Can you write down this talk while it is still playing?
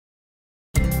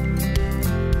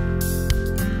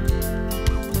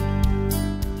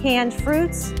Canned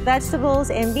fruits, vegetables,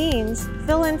 and beans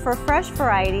fill in for fresh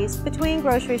varieties between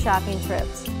grocery shopping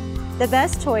trips. The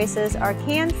best choices are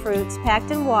canned fruits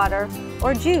packed in water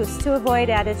or juice to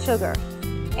avoid added sugar.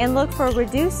 And look for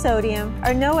reduced sodium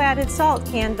or no added salt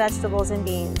canned vegetables and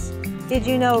beans. Did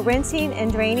you know rinsing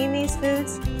and draining these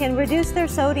foods can reduce their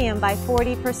sodium by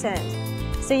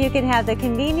 40%? So you can have the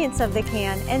convenience of the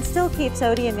can and still keep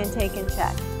sodium intake in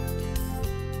check.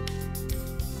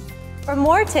 For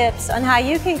more tips on how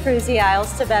you can cruise the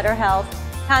aisles to better health,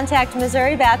 contact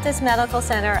Missouri Baptist Medical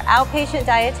Center outpatient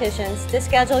dietitians to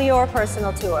schedule your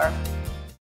personal tour.